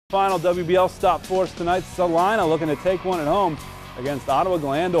Final WBL stop for us tonight. Celina looking to take one at home against Ottawa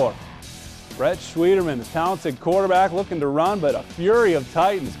Glandorf. Brett Schwederman, the talented quarterback, looking to run, but a fury of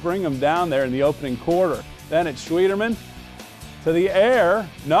Titans bring him down there in the opening quarter. Then it's Schwederman to the air.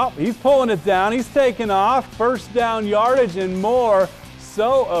 Nope, he's pulling it down. He's taking off. First down yardage and more.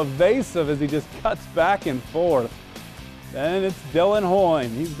 So evasive as he just cuts back and forth. Then it's Dylan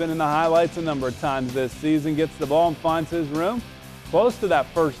Hoyne. He's been in the highlights a number of times this season. Gets the ball and finds his room. Close to that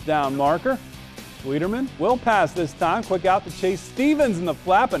first down marker. Schwederman will pass this time. Quick out to Chase Stevens in the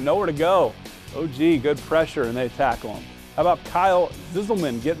flat, but nowhere to go. OG, good pressure, and they tackle him. How about Kyle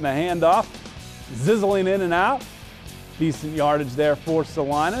Zizelman getting the handoff, zizzling in and out. Decent yardage there for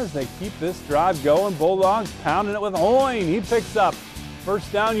Celina as they keep this drive going. Bulldogs pounding it with Hoyne. He picks up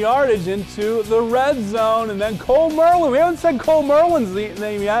first down yardage into the red zone, and then Cole Merlin. We haven't said Cole Merlin's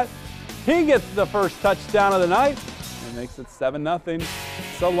name yet. He gets the first touchdown of the night and makes it 7-0.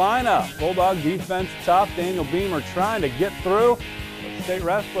 Celina, Bulldog defense tough. Daniel Beamer trying to get through. The state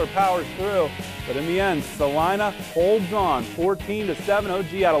wrestler powers through, but in the end, Celina holds on 14-7. OG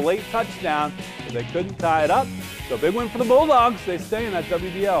had a late touchdown, but they couldn't tie it up. So big win for the Bulldogs. They stay in that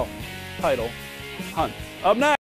WBL title hunt. Up next.